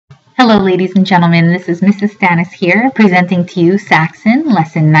Hello, ladies and gentlemen. This is Mrs. Stanis here, presenting to you Saxon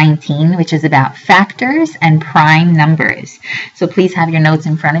Lesson 19, which is about factors and prime numbers. So please have your notes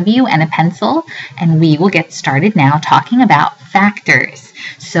in front of you and a pencil, and we will get started now talking about factors.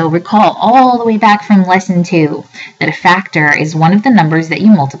 So recall all the way back from Lesson 2 that a factor is one of the numbers that you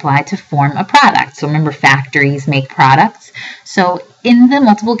multiply to form a product. So remember, factories make products. So in the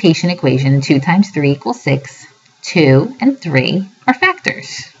multiplication equation, 2 times 3 equals 6, 2 and 3 are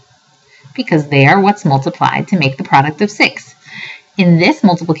factors, because they are what's multiplied to make the product of 6. In this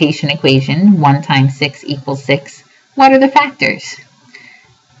multiplication equation, 1 times 6 equals 6. What are the factors?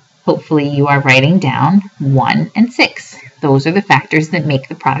 Hopefully you are writing down 1 and 6. Those are the factors that make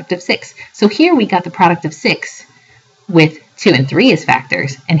the product of 6. So here we got the product of 6 with 2 and 3 as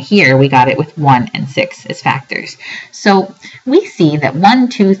factors, and here we got it with 1 and 6 as factors. So we see that 1,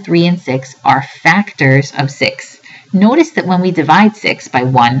 2, 3, and 6 are factors of 6. Notice that when we divide 6 by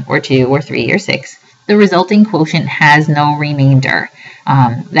 1 or 2 or 3 or 6, the resulting quotient has no remainder.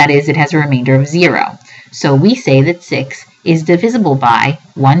 That is, it has a remainder of 0. So we say that 6 is divisible by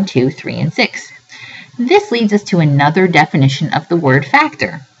 1, 2, 3, and 6. This leads us to another definition of the word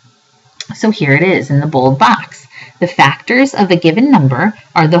factor. So here it is in the bold box. The factors of a given number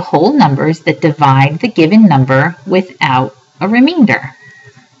are the whole numbers that divide the given number without a remainder.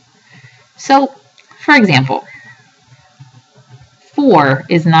 So, for example, 4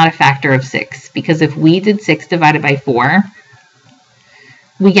 is not a factor of 6, because if we did 6 divided by 4,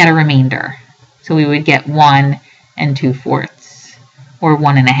 we get a remainder. So we would get 1 and 2/4, or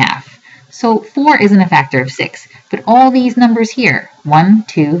 1 1/2. So 4 isn't a factor of 6, but all these numbers here, 1,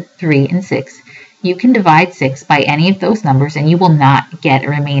 2, 3, and 6, you can divide 6 by any of those numbers and you will not get a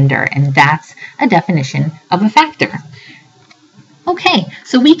remainder, and that's a definition of a factor. Okay,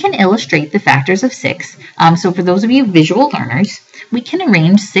 so we can illustrate the factors of 6. So for those of you visual learners, we can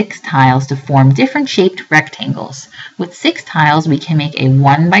arrange 6 tiles to form different shaped rectangles. With 6 tiles, we can make a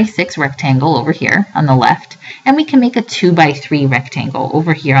 1 by 6 rectangle over here on the left, and we can make a 2 by 3 rectangle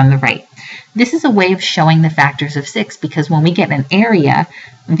over here on the right. This is a way of showing the factors of 6, because when we get an area,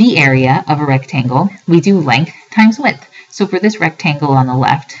 the area of a rectangle, we do length times width. So for this rectangle on the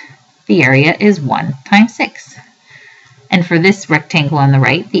left, the area is 1 times 6. And for this rectangle on the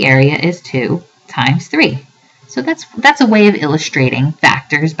right, the area is 2 times 3. So that's a way of illustrating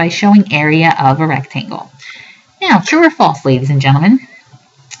factors by showing area of a rectangle. Now, true or false, ladies and gentlemen?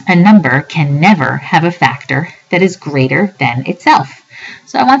 A number can never have a factor that is greater than itself.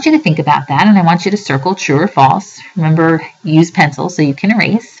 So I want you to think about that, and I want you to circle true or false. Remember, use pencil so you can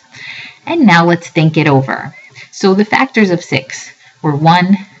erase. And now let's think it over. So the factors of 6 were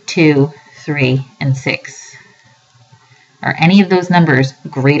 1, 2, 3, and 6. Are any of those numbers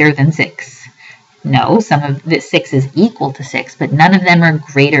greater than 6? No, some of the 6 is equal to 6, but none of them are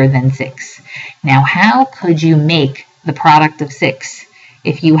greater than 6. Now, how could you make the product of 6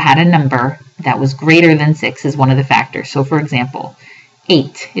 if you had a number that was greater than 6 as one of the factors? So, for example,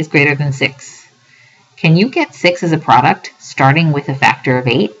 8 is greater than 6. Can you get 6 as a product starting with a factor of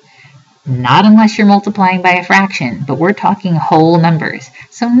 8? Not unless you're multiplying by a fraction, but we're talking whole numbers.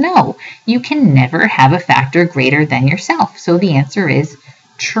 So no, you can never have a factor greater than yourself. So the answer is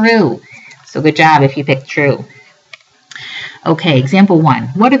true. So good job if you picked true. Okay, example 1.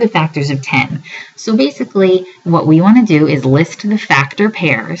 What are the factors of 10? So basically, what we want to do is list the factor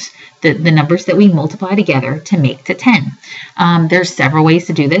pairs, the numbers that we multiply together to make to 10. There's several ways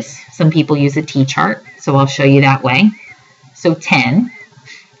to do this. Some people use a T-chart, so I'll show you that way. So 10.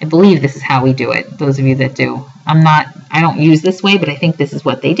 I believe this is how we do it, those of you that do. I don't use this way, but I think this is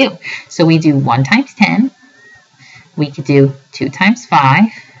what they do. So we do 1 times 10. We could do 2 times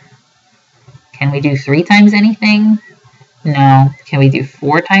 5. Can we do 3 times anything? No. Can we do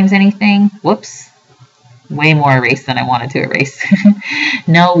 4 times anything? Whoops. Way more erase than I wanted to erase.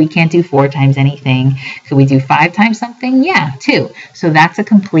 No, we can't do 4 times anything. Could we do 5 times something? Yeah, 2. So that's a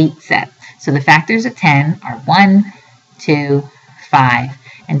complete set. So the factors of 10 are 1, 2, 5,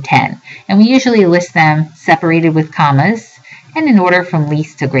 and 10. And we usually list them separated with commas and in order from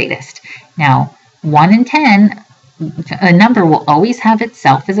least to greatest. Now, 1 and 10, a number will always have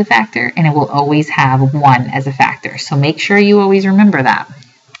itself as a factor, and it will always have 1 as a factor. So make sure you always remember that.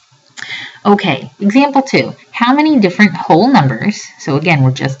 Okay, example 2. How many different whole numbers, so again,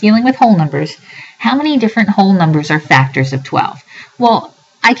 we're just dealing with whole numbers, how many different whole numbers are factors of 12? Well,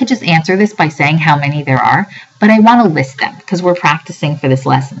 I could just answer this by saying how many there are, but I want to list them because we're practicing for this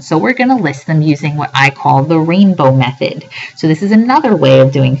lesson. So we're going to list them using what I call the rainbow method. So this is another way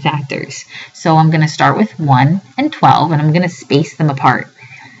of doing factors. So I'm going to start with 1 and 12, and I'm going to space them apart.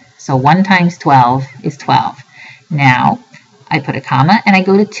 So 1 times 12 is 12. Now, I put a comma, and I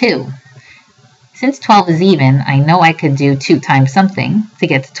go to 2. Since 12 is even, I know I could do 2 times something to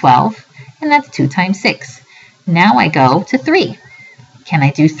get to 12, and that's 2 times 6. Now I go to 3. Can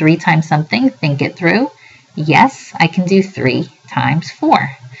I do 3 times something? Think it through. Yes, I can do 3 times 4.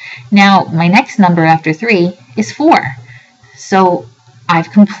 Now, my next number after 3 is 4. So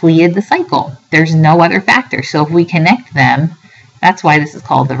I've completed the cycle. There's no other factor. So if we connect them, that's why this is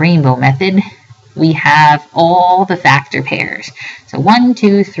called the rainbow method. We have all the factor pairs. So 1,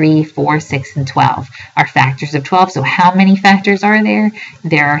 2, 3, 4, 6, and 12 are factors of 12. So how many factors are there?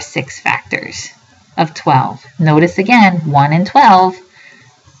 There are 6 factors of 12. Notice again, 1 and 12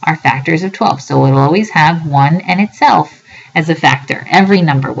 are factors of 12. So it'll always have 1 and itself as a factor. Every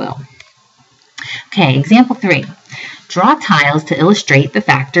number will. Okay, example 3. Draw tiles to illustrate the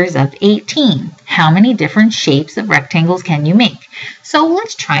factors of 18. How many different shapes of rectangles can you make? So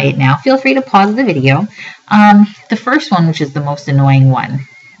let's try it now. Feel free to pause the video. The first one, which is the most annoying one,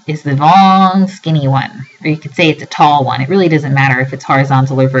 is the long, skinny one. Or you could say it's a tall one. It really doesn't matter if it's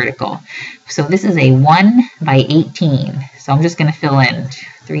horizontal or vertical. So this is a 1 by 18. So I'm just going to fill in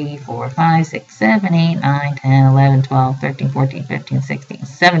 3, 4, 5, 6, 7, 8, 9, 10, 11, 12, 13, 14, 15, 16,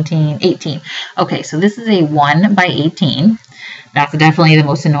 17, 18. Okay, so this is a 1 by 18. That's definitely the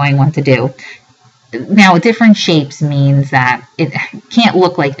most annoying one to do. Now, different shapes means that it can't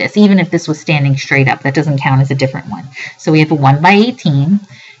look like this. Even if this was standing straight up, that doesn't count as a different one. So we have a 1 by 18.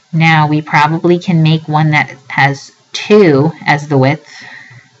 Now, we probably can make one that has 2 as the width,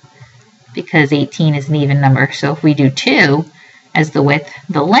 because 18 is an even number. So if we do 2 as the width,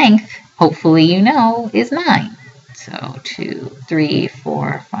 the length, hopefully you know, is 9. So 2, 3,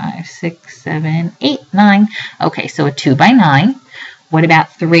 4, 5, 6, 7, 8, 9. Okay, so a 2 by 9. What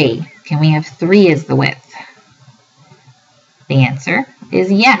about 3? Can we have 3 as the width? The answer is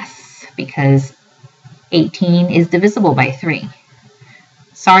yes, because 18 is divisible by 3.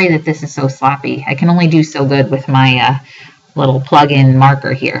 Sorry that this is so sloppy. I can only do so good with my little plug-in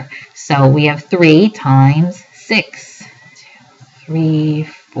marker here. So we have 3 times 6. 3,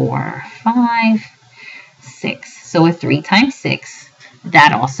 4, 5, 6. So a 3 times 6,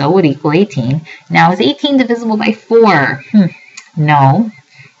 that also would equal 18. Now, is 18 divisible by 4? No.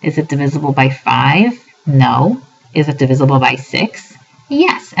 Is it divisible by 5? No. Is it divisible by 6?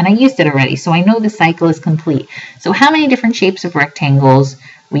 Yes, and I used it already, so I know the cycle is complete. So how many different shapes of rectangles?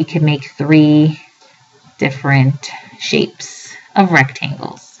 We could make 3 different shapes of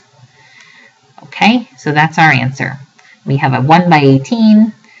rectangles. Okay, so that's our answer. We have a 1 by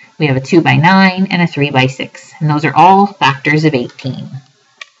 18, we have a 2 by 9, and a 3 by 6. And those are all factors of 18.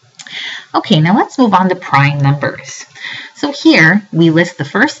 Okay, now let's move on to prime numbers. So here we list the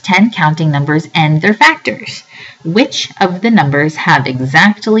first 10 counting numbers and their factors. Which of the numbers have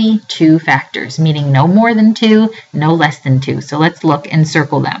exactly 2 factors, meaning no more than 2, no less than 2. So let's look and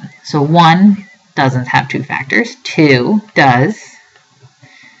circle them. So 1 doesn't have 2 factors, 2 does,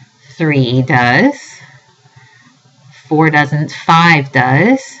 3 does, 4 doesn't, 5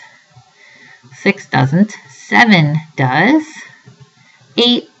 does, 6 doesn't, 7 does,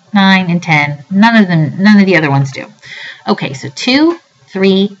 8, 9, and 10, none of the other ones do. Okay, so 2,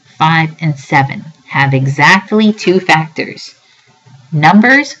 3, 5, and 7 have exactly 2 factors.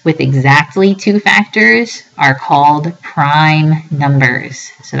 Numbers with exactly 2 factors are called prime numbers.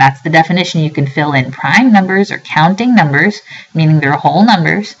 So that's the definition you can fill in. Prime numbers are counting numbers, meaning they're whole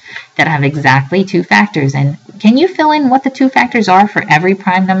numbers that have exactly 2 factors. And can you fill in what the 2 factors are for every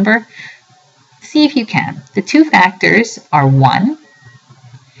prime number? See if you can. The 2 factors are 1,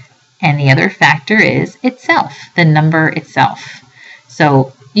 and the other factor is itself, the number itself.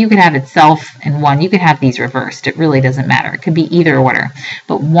 So you could have itself and 1. You could have these reversed. It really doesn't matter. It could be either order.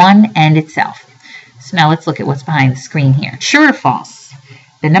 But 1 and itself. So now let's look at what's behind the screen here. True or false?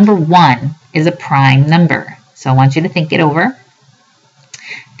 The number 1 is a prime number. So I want you to think it over.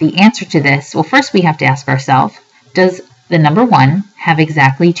 The answer to this, well, first we have to ask ourselves, does the number 1 have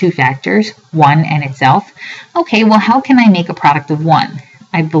exactly 2 factors, 1 and itself? Okay, well, how can I make a product of 1?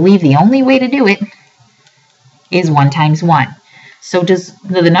 I believe the only way to do it is 1 times 1. So does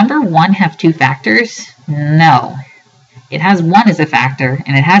the number 1 have 2 factors? No. It has 1 as a factor,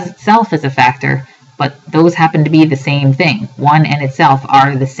 and it has itself as a factor, but those happen to be the same thing. 1 and itself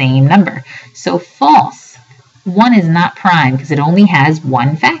are the same number. So false. 1 is not prime because it only has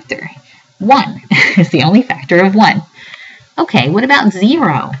 1 factor. 1 is the only factor of 1. Okay, what about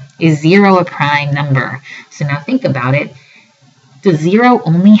 0? Is 0 a prime number? So now think about it. Does 0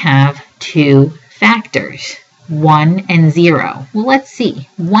 only have 2 factors? 1 and 0. Well, let's see.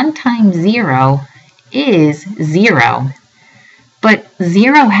 1 times 0 is 0. But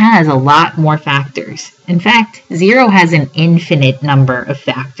 0 has a lot more factors. In fact, 0 has an infinite number of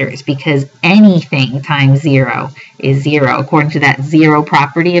factors because anything times 0 is 0, according to that 0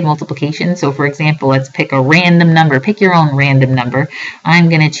 property of multiplication. So for example, let's pick a random number. Pick your own random number. I'm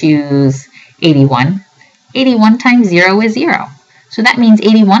going to choose 81. 81 times 0 is 0. So that means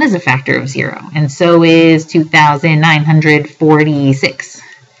 81 is a factor of 0, and so is 2,946.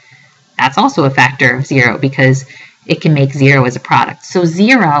 That's also a factor of 0 because it can make 0 as a product. So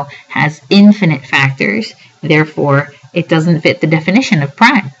 0 has infinite factors, therefore it doesn't fit the definition of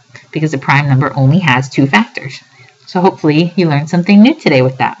prime because a prime number only has 2 factors. So hopefully you learned something new today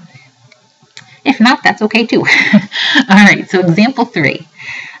with that. If not, that's okay too. All right, so example 3.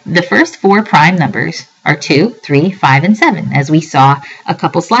 The first 4 prime numbers are 2, 3, 5, and 7, as we saw a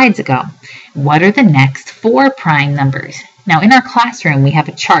couple slides ago. What are the next 4 prime numbers? Now, in our classroom, we have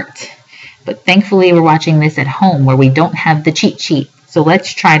a chart, but thankfully we're watching this at home where we don't have the cheat sheet. So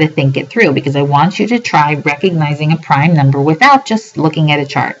let's try to think it through because I want you to try recognizing a prime number without just looking at a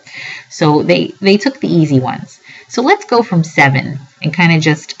chart. So they took the easy ones. So let's go from 7 and kind of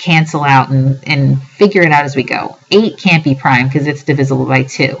just cancel out and figure it out as we go. 8 can't be prime because it's divisible by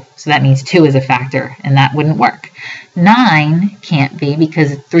 2. So that means 2 is a factor, and that wouldn't work. 9 can't be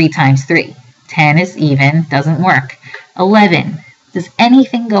because it's 3 times 3. 10 is even, doesn't work. 11. Does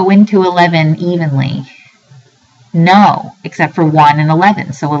anything go into 11 evenly? No, except for 1 and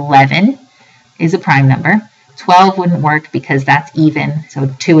 11. So 11 is a prime number. 12 wouldn't work because that's even, so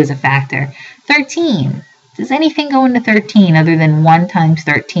 2 is a factor. 13. Does anything go into 13 other than 1 times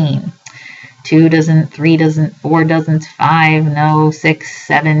 13? 2 doesn't, 3 doesn't, 4 doesn't, 5, no, 6,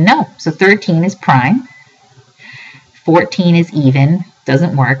 7, no. So 13 is prime. 14 is even,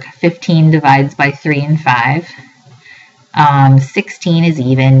 doesn't work. 15 divides by 3 and 5. 16 is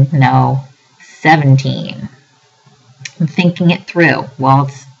even, no. 17. I'm thinking it through. Well,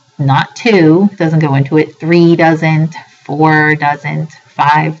 it's not 2, doesn't go into it. 3 doesn't, 4 doesn't,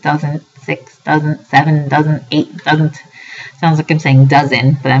 5 doesn't, 6 doesn't, 7 doesn't, 8 doesn't. Sounds like I'm saying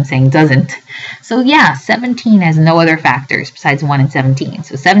dozen, but I'm saying doesn't. So yeah, 17 has no other factors besides 1 and 17.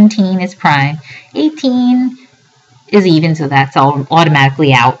 So 17 is prime. 18 is even, so that's all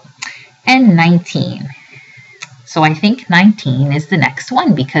automatically out. And 19. So I think 19 is the next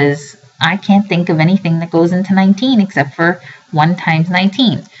one because I can't think of anything that goes into 19 except for 1 times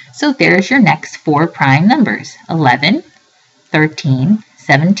 19. So there's your next 4 prime numbers. 11, 13,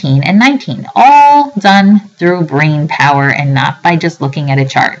 17, and 19, all done through brain power and not by just looking at a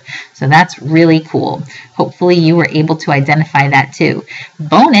chart. So that's really cool. Hopefully you were able to identify that too.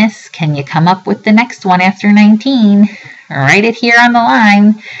 Bonus, can you come up with the next one after 19? Write it here on the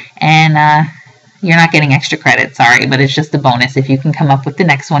line, and you're not getting extra credit, sorry, but it's just a bonus if you can come up with the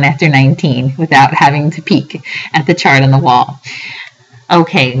next one after 19 without having to peek at the chart on the wall.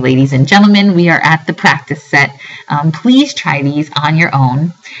 Okay, ladies and gentlemen, we are at the practice set. Please try these on your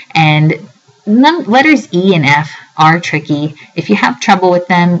own. And letters E and F are tricky. If you have trouble with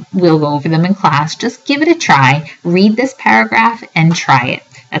them, we'll go over them in class. Just give it a try. Read this paragraph and try it.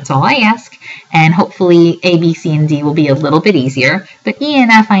 That's all I ask. And hopefully A, B, C, and D will be a little bit easier. But E and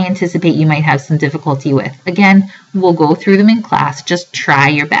F, I anticipate you might have some difficulty with. Again, we'll go through them in class. Just try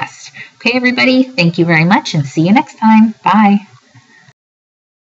your best. Okay, everybody, thank you very much and see you next time. Bye.